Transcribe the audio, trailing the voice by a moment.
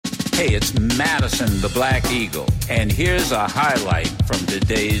Hey, it's Madison the Black Eagle, and here's a highlight from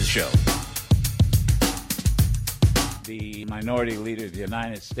today's show. The Minority Leader of the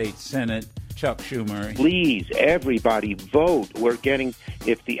United States Senate, Chuck Schumer. Please, everybody, vote.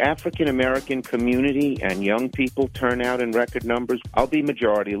 If the African-American community and young people turn out in record numbers, I'll be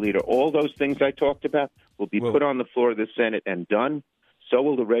majority leader. All those things I talked about will be put on the floor of the Senate and done. So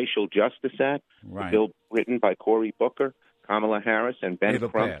will the Racial Justice Act, the bill written by Cory Booker, Kamala Harris, and Ben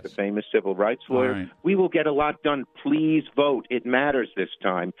Crump, the famous civil rights lawyer. Right. We will get a lot done. Please vote. It matters this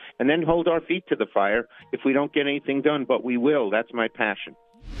time. And then hold our feet to the fire if we don't get anything done, but we will. That's my passion.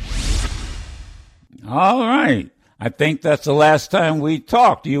 All right. I think that's the last time we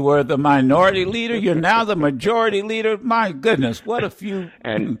talked. You were the minority leader. You're now the majority leader. My goodness, what a few...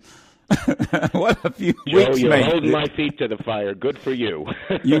 what a few weeks, you're mate. holding my feet to the fire. Good for you.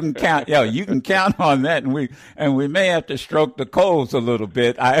 You can count. Yeah, you can count on that, and we may have to stroke the coals a little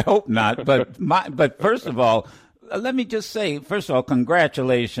bit. I hope not. But first of all, let me just say, first of all,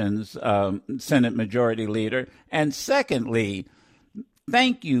 congratulations, Senate Majority Leader, and secondly,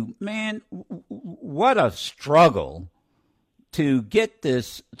 thank you, man. What a struggle to get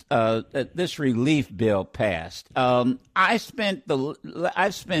this relief bill passed. I've spent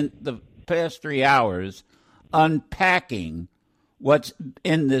the past 3 hours unpacking what's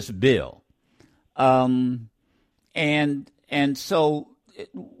in this bill, and so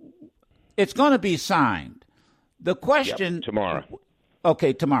it's going to be signed. The question tomorrow.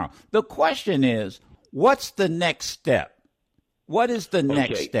 Okay, tomorrow. The question is, what's the next step? What is the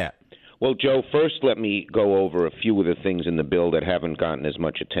next step? Well, Joe, first let me go over a few of the things in the bill that haven't gotten as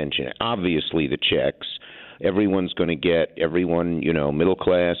much attention. Obviously, the checks. Everyone's going to get, middle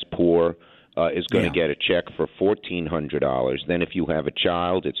class, poor, is going to get a check for $1,400. Then if you have a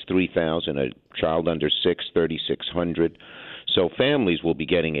child, it's $3,000. A child under 6, $3,600. So families will be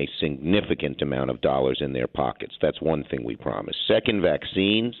getting a significant amount of dollars in their pockets. That's one thing we promised. Second,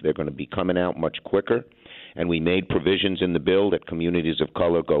 vaccines. They're going to be coming out much quicker. And we made provisions in the bill that communities of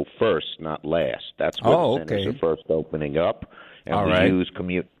color go first, not last. That's what centers are first opening up. And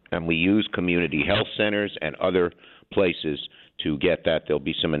we use community health centers and other places to get that. There'll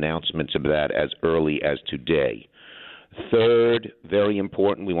be some announcements of that as early as today. Third, very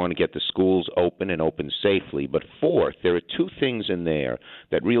important, we want to get the schools open and open safely. But fourth, there are two things in there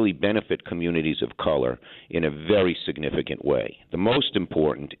that really benefit communities of color in a very significant way. The most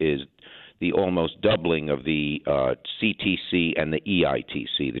important is the almost doubling of the CTC and the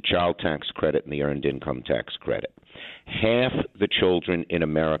EITC, the Child Tax Credit and the Earned Income Tax Credit. Half the children in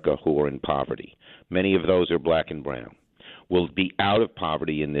America who are in poverty, many of those are black and brown, will be out of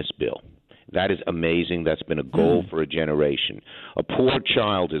poverty in this bill. That is amazing. That's been a goal for a generation. A poor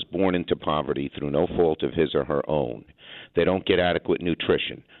child is born into poverty through no fault of his or her own. They don't get adequate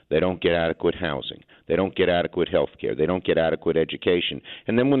nutrition. They don't get adequate housing. They don't get adequate health care. They don't get adequate education.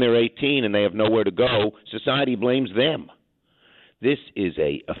 And then when they're 18 and they have nowhere to go, society blames them. This is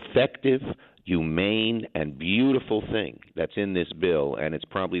a effective, humane, and beautiful thing that's in this bill, and it's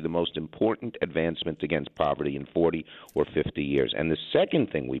probably the most important advancement against poverty in 40 or 50 years. And the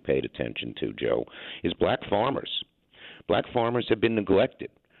second thing we paid attention to, Joe, is black farmers. Black farmers have been neglected.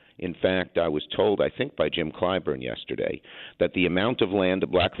 In fact, I was told, I think by Jim Clyburn yesterday, that the amount of land a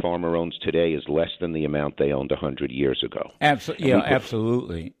black farmer owns today is less than the amount they owned 100 years ago. Absolutely,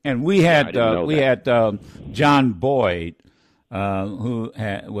 absolutely. And we had John Boyd, who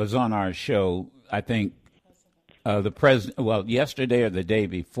was on our show, I think, yesterday or the day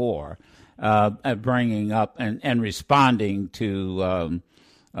before, bringing up and responding to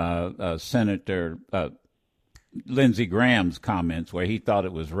Senator Lindsey Graham's comments, where he thought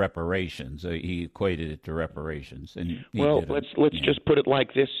it was reparations. He equated it to reparations. And let's just put it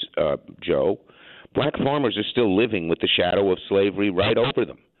like this, Joe. Black farmers are still living with the shadow of slavery right over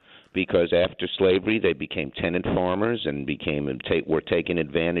them, because after slavery they became tenant farmers and were taken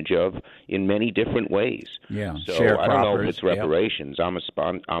advantage of in many different ways. Yeah, so I don't know if it's reparations. Yep.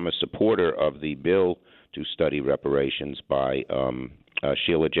 I'm a supporter of the bill to study reparations by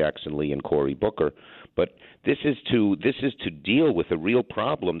Sheila Jackson Lee and Cory Booker. But this is to deal with a real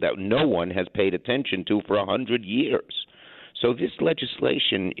problem that no one has paid attention to for 100 years. So this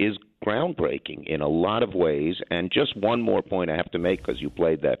legislation is groundbreaking in a lot of ways. And just one more point I have to make, because you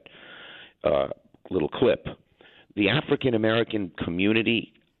played that little clip. The African-American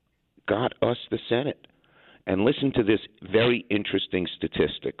community got us the Senate. And listen to this very interesting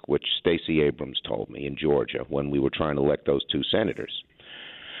statistic, which Stacey Abrams told me in Georgia when we were trying to elect those two senators.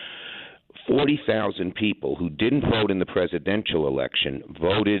 40,000 people who didn't vote in the presidential election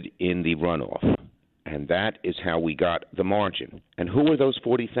voted in the runoff. And that is how we got the margin. And who were those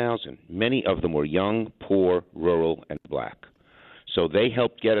 40,000? Many of them were young, poor, rural, and black. So they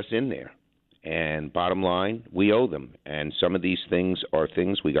helped get us in there. And bottom line, we owe them. And some of these things are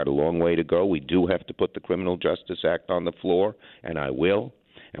things we got a long way to go. We do have to put the Criminal Justice Act on the floor, and I will.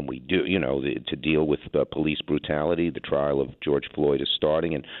 And we do, to deal with police brutality. The trial of George Floyd is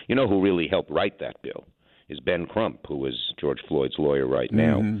starting. And you know who really helped write that bill is Ben Crump, who is George Floyd's lawyer right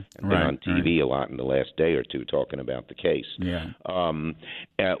now, and been on TV a lot in the last day or two talking about the case. Yeah.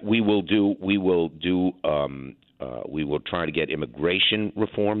 We will try to get immigration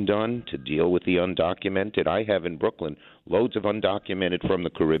reform done to deal with the undocumented. I have in Brooklyn loads of undocumented from the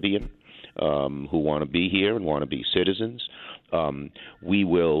Caribbean who want to be here and want to be citizens. We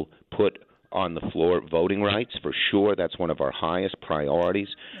will put on the floor voting rights for sure. That's one of our highest priorities.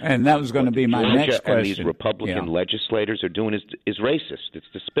 And that was going to be my next question. And these Republican legislators are doing is racist. It's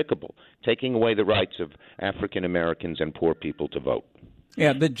despicable, taking away the rights of African Americans and poor people to vote.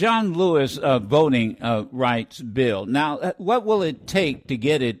 Yeah, the John Lewis voting rights bill. Now, what will it take to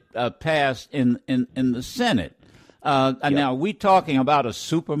get it passed in the Senate? Now, are we talking about a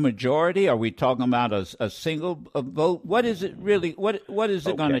supermajority? Are we talking about a single vote? What is it really? What is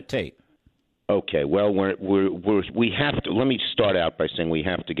it going to take? Okay, well, we have to. Let me start out by saying we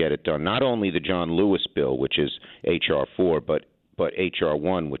have to get it done. Not only the John Lewis bill, which is H.R. 4, but H.R.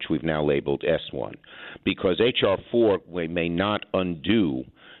 1, which we've now labeled S1, because H.R. 4 may not undo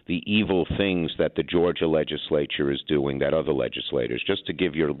the evil things that the Georgia legislature is doing, that other legislators. Just to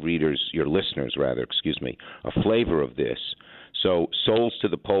give your listeners, a flavor of this. So Souls to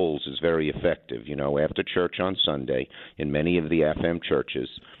the Polls is very effective. After church on Sunday, in many of the FM churches,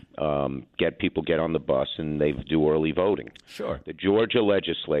 people get on the bus and they do early voting. Sure. The Georgia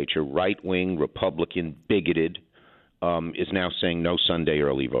legislature, right-wing, Republican, bigoted, is now saying no Sunday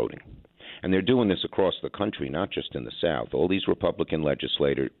early voting. And they're doing this across the country, not just in the South. All these Republican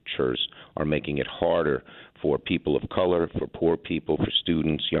legislatures are making it harder for people of color, for poor people, for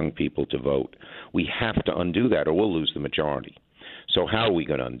students, young people to vote. We have to undo that or we'll lose the majority. So how are we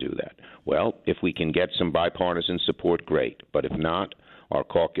going to undo that? Well, if we can get some bipartisan support, great. But if not, our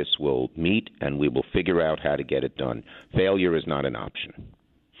caucus will meet and we will figure out how to get it done. Failure is not an option.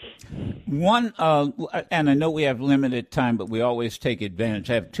 One, and I know we have limited time, but we always take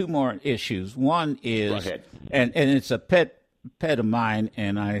advantage. I have two more issues. One is, and it's a pet of mine,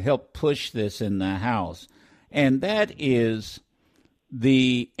 and I help push this in the House, and that is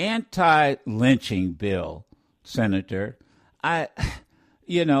the anti-lynching bill, Senator. I've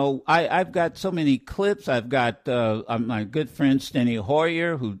got so many clips. I've got my good friend Steny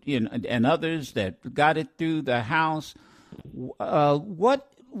Hoyer, and others that got it through the House.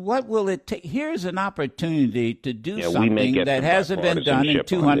 What will it take? Here's an opportunity to do something that hasn't been done in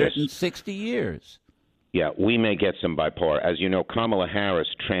 260 years. Yeah, we may get some bipartisan. As you know, Kamala Harris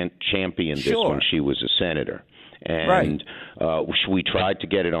championed this when she was a senator. And we tried to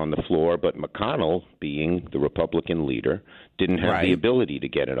get it on the floor, but McConnell, being the Republican leader, didn't have the ability to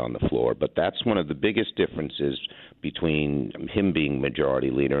get it on the floor. But that's one of the biggest differences between him being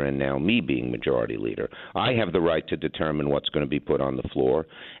majority leader and now me being majority leader. I have the right to determine what's going to be put on the floor,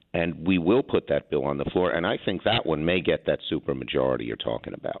 and we will put that bill on the floor. And I think that one may get that supermajority you're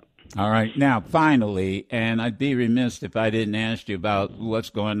talking about. All right. Now, finally, and I'd be remiss if I didn't ask you about what's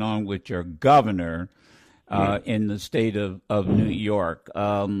going on with your governor in the state of New York.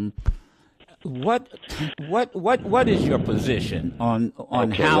 What is your position on how it's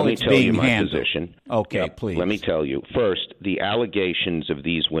being handled? Let me tell you my position. Okay, please. Let me tell you. First, the allegations of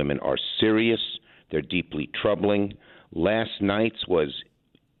these women are serious. They're deeply troubling. Last night's was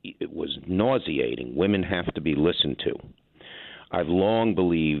nauseating. Women have to be listened to. I've long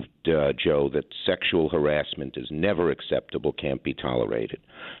believed, Joe, that sexual harassment is never acceptable, can't be tolerated.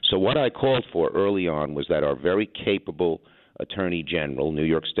 So what I called for early on was that our very capable Attorney General, New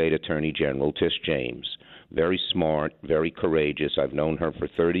York State Attorney General Tish James, very smart, very courageous, I've known her for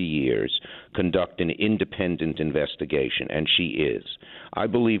 30 years, conduct an independent investigation, and she is. I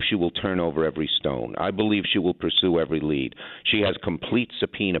believe she will turn over every stone. I believe she will pursue every lead. She has complete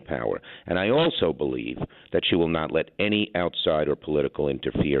subpoena power, and I also believe that she will not let any outside or political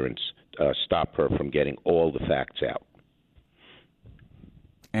interference stop her from getting all the facts out.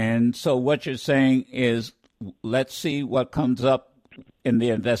 And so what you're saying is, let's see what comes up in the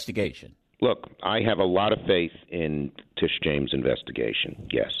investigation. Look, I have a lot of faith in Tish James' investigation.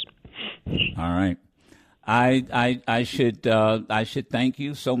 Yes. All right. I should thank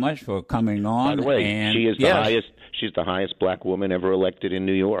you so much for coming on. By the way, she is she's the highest black woman ever elected in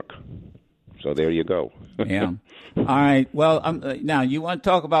New York. So there you go. Yeah. All right. Well, now you want to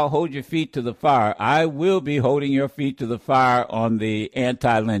talk about hold your feet to the fire. I will be holding your feet to the fire on the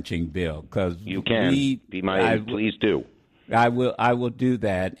anti-lynching bill because you can please do. I will do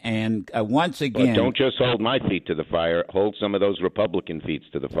that. And once again, but don't just hold my feet to the fire. Hold some of those Republican feet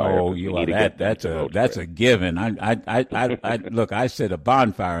to the fire. Oh, that's a given. I look. I set a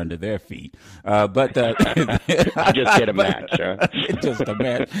bonfire under their feet. But just get a match. Huh? Just a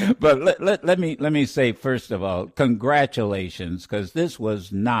match. But let me say first of all, congratulations, because this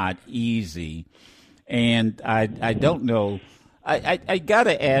was not easy, and I don't know. I got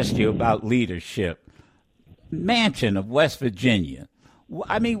to ask you about leadership. Manchin of West Virginia.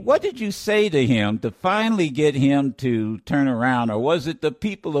 I mean, what did you say to him to finally get him to turn around, or was it the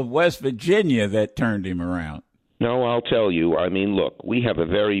people of West Virginia that turned him around? No, I'll tell you. I mean, look, we have a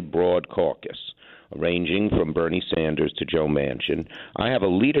very broad caucus, ranging from Bernie Sanders to Joe Manchin. I have a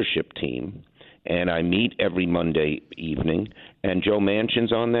leadership team, and I meet every Monday evening, and Joe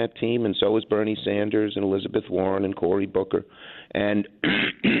Manchin's on that team, and so is Bernie Sanders and Elizabeth Warren and Cory Booker. And,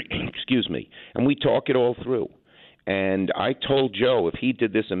 excuse me, and we talk it all through. And I told Joe if he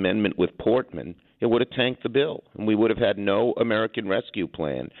did this amendment with Portman, it would have tanked the bill, and we would have had no American Rescue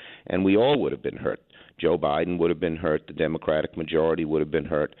Plan, and we all would have been hurt. Joe Biden would have been hurt, the Democratic majority would have been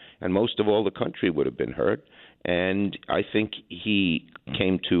hurt, and most of all, the country would have been hurt. And I think he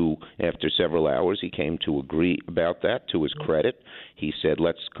came to, after several hours, he came to agree about that. To his credit, he said,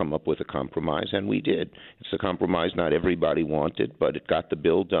 let's come up with a compromise, and we did. It's a compromise not everybody wanted, but it got the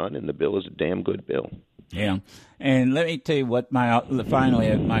bill done, and the bill is a damn good bill. Yeah, and let me tell you what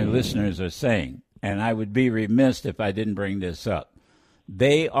finally my listeners are saying, and I would be remiss if I didn't bring this up.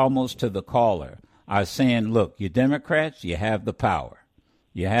 They, almost to the caller, are saying, look, you Democrats, you have the power.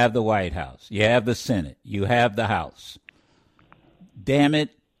 You have the White House. You have the Senate. You have the House. Damn it,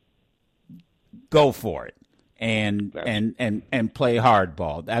 go for it and play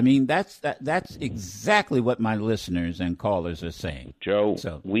hardball. I mean, that's exactly what my listeners and callers are saying. Joe,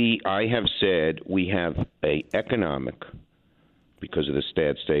 I have said we have a economic, because of the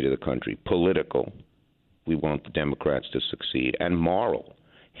sad state of the country, political, we want the Democrats to succeed, and moral,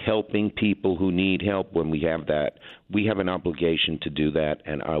 helping people who need help. When we have that, we have an obligation to do that,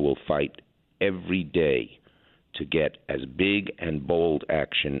 and I will fight every day to get as big and bold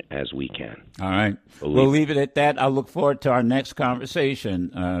action as we can. All right. We'll leave it at that. I look forward to our next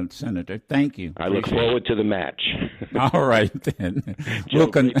conversation, Senator. Thank you. I look forward to the match. All right, then. Joe,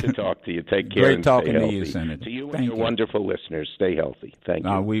 great to talk to you. Take care. Great talking to you, Senator. To you and your wonderful listeners. Stay healthy. Thank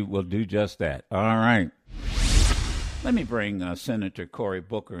you. We will do just that. All right. Let me bring Senator Cory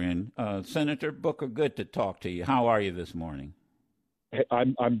Booker in. Senator Booker, good to talk to you. How are you this morning?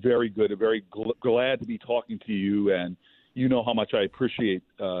 I'm very good. Very glad to be talking to you, and you know how much I appreciate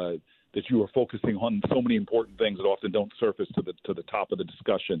that you are focusing on so many important things that often don't surface to the top of the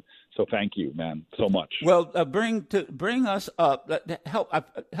discussion. So thank you, man, so much. Well, bring us up.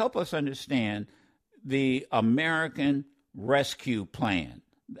 Help us understand the American Rescue Plan.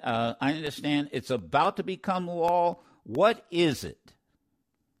 I understand it's about to become law. What is it?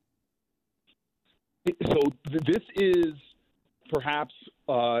 So this is perhaps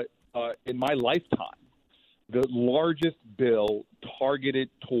in my lifetime the largest bill targeted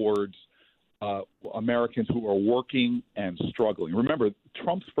towards Americans who are working and struggling. Remember,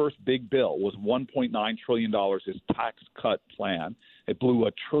 Trump's first big bill was $1.9 trillion, his tax cut plan. It blew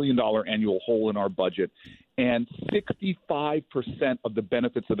 $1 trillion annual hole in our budget. And 65% of the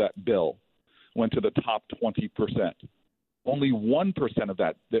benefits of that bill went to the top 20%. Only 1%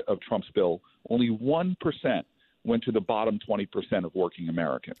 of Trump's bill, only 1% went to the bottom 20% of working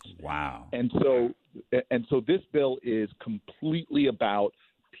Americans. Wow. And so this bill is completely about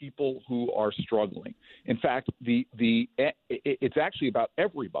people who are struggling. In fact, it's actually about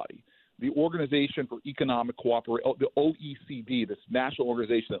everybody. The Organization for Economic Cooperation, the OECD, this national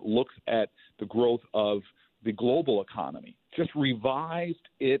organization that looks at the growth of the global economy, just revised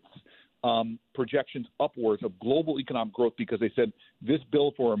its projections upwards of global economic growth because they said this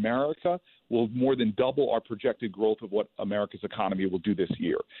bill for America will more than double our projected growth of what America's economy will do this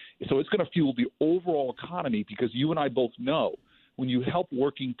year. So it's going to fuel the overall economy because you and I both know when you help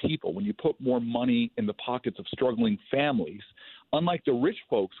working people, when you put more money in the pockets of struggling families, unlike the rich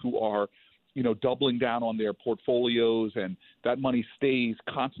folks who are doubling down on their portfolios and that money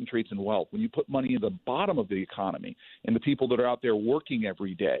concentrates in wealth. When you put money in the bottom of the economy and the people that are out there working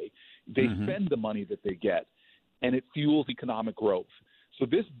every day, they spend the money that they get and it fuels economic growth. So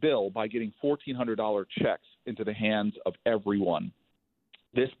this bill, by getting $1,400 checks into the hands of everyone,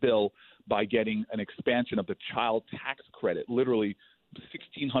 this bill, by getting an expansion of the child tax credit, literally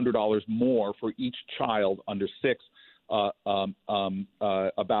 $1,600 more for each child under 6, about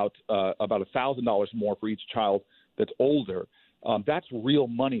 $1,000 more for each child that's older. That's real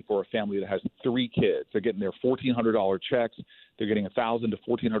money for a family that has 3 kids. They're getting their $1,400 checks. They're getting $1,000 to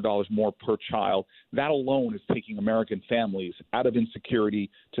 $1,400 more per child. That alone is taking American families out of insecurity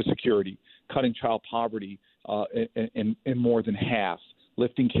to security, cutting child poverty in more than half,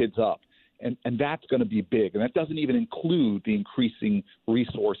 lifting kids up. And that's going to be big. And that doesn't even include the increasing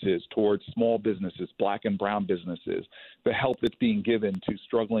resources towards small businesses, black and brown businesses, the help that's being given to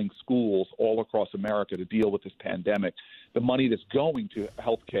struggling schools all across America to deal with this pandemic, the money that's going to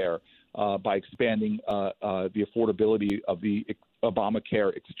healthcare by expanding the affordability of the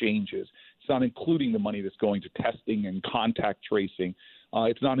Obamacare exchanges. It's not including the money that's going to testing and contact tracing.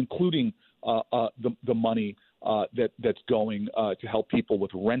 It's not including the money that's going to help people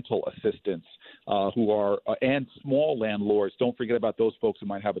with rental assistance who are and small landlords. Don't forget about those folks who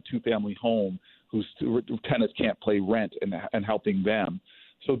might have a 2-family home whose tenants can't pay rent and helping them.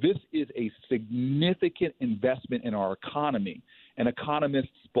 So this is a significant investment in our economy. And economists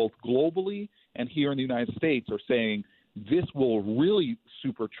both globally and here in the United States are saying this will really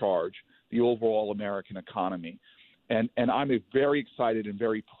supercharge the overall American economy. And I'm very excited and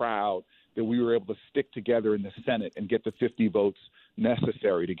very proud that we were able to stick together in the Senate and get the 50 votes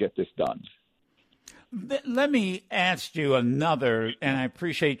necessary to get this done. Let me ask you another, and I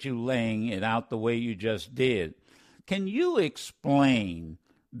appreciate you laying it out the way you just did. Can you explain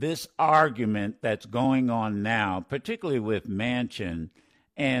this argument that's going on now, particularly with Manchin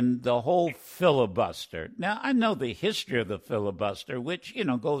and the whole filibuster? Now, I know the history of the filibuster, which,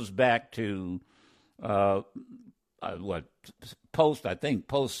 goes back to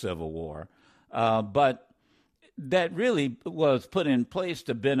post-Civil War, but that really was put in place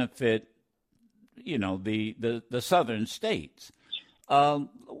to benefit, the southern states.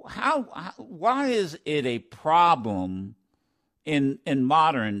 Why is it a problem in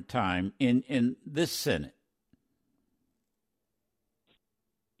modern time in this Senate?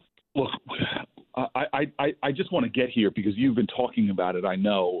 Look, I just want to get here because you've been talking about it. I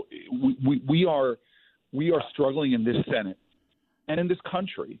know we are struggling in this Senate and in this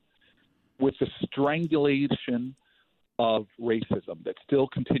country with the strangulation of racism that still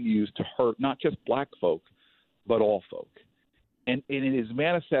continues to hurt not just black folk, but all folk. And it is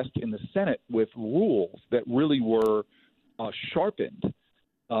manifest in the Senate with rules that really were sharpened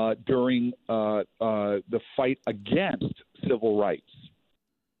during the fight against civil rights.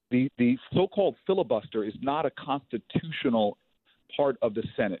 The so-called filibuster is not a constitutional part of the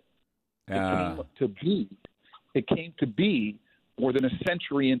Senate. It came to be more than a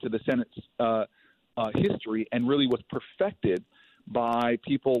century into the Senate's history, and really was perfected by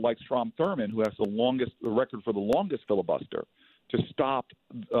people like Strom Thurmond, who has the record for the longest filibuster, to stop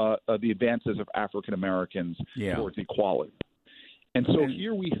the advances of African Americans towards equality. And so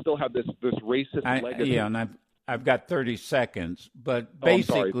here we still have this racist legacy. Yeah, and I've got 30 seconds, but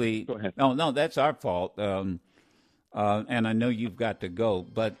basically, go ahead. No, that's our fault. And I know you've got to go,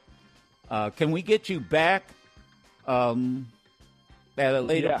 but can we get you back at a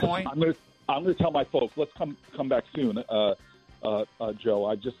later point? I'm going to tell my folks. Let's come back soon, Joe.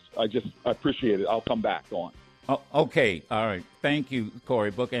 I appreciate it. I'll come back on. Oh, okay, all right. Thank you,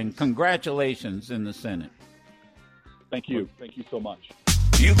 Cory Booker, and congratulations in the Senate. Thank you. Thank you so much.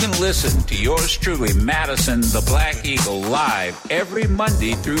 You can listen to yours truly, Madison the Black Eagle, live every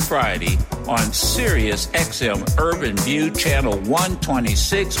Monday through Friday on Sirius XM Urban View Channel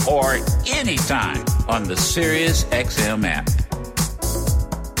 126 or anytime on the Sirius XM app.